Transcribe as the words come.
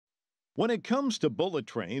When it comes to bullet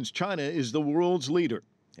trains, China is the world's leader.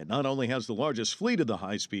 It not only has the largest fleet of the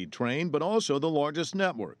high speed train, but also the largest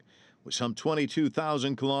network, with some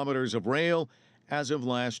 22,000 kilometers of rail as of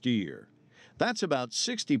last year. That's about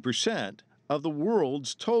 60% of the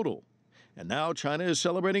world's total. And now China is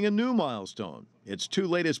celebrating a new milestone. Its two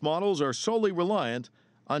latest models are solely reliant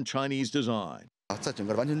on Chinese design.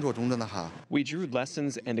 We drew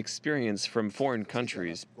lessons and experience from foreign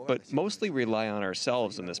countries, but mostly rely on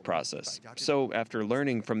ourselves in this process. So, after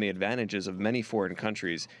learning from the advantages of many foreign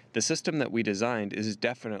countries, the system that we designed is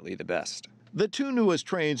definitely the best. The two newest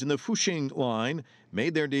trains in the Fuxing line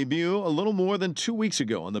made their debut a little more than 2 weeks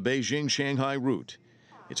ago on the Beijing-Shanghai route.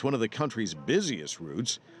 It's one of the country's busiest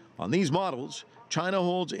routes. On these models, China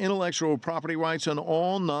holds intellectual property rights on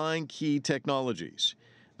all 9 key technologies.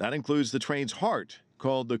 That includes the train's heart,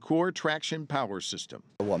 called the Core Traction Power System.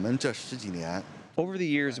 Over the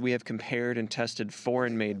years, we have compared and tested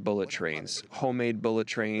foreign-made bullet trains, homemade bullet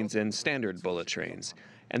trains, and standard bullet trains.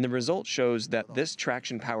 And the result shows that this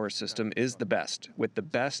traction power system is the best, with the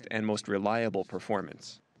best and most reliable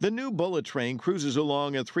performance. The new bullet train cruises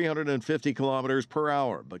along at 350 kilometers per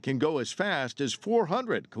hour, but can go as fast as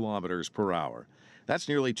 400 kilometers per hour. That's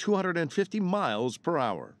nearly 250 miles per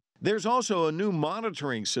hour. There's also a new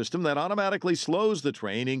monitoring system that automatically slows the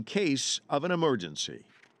train in case of an emergency.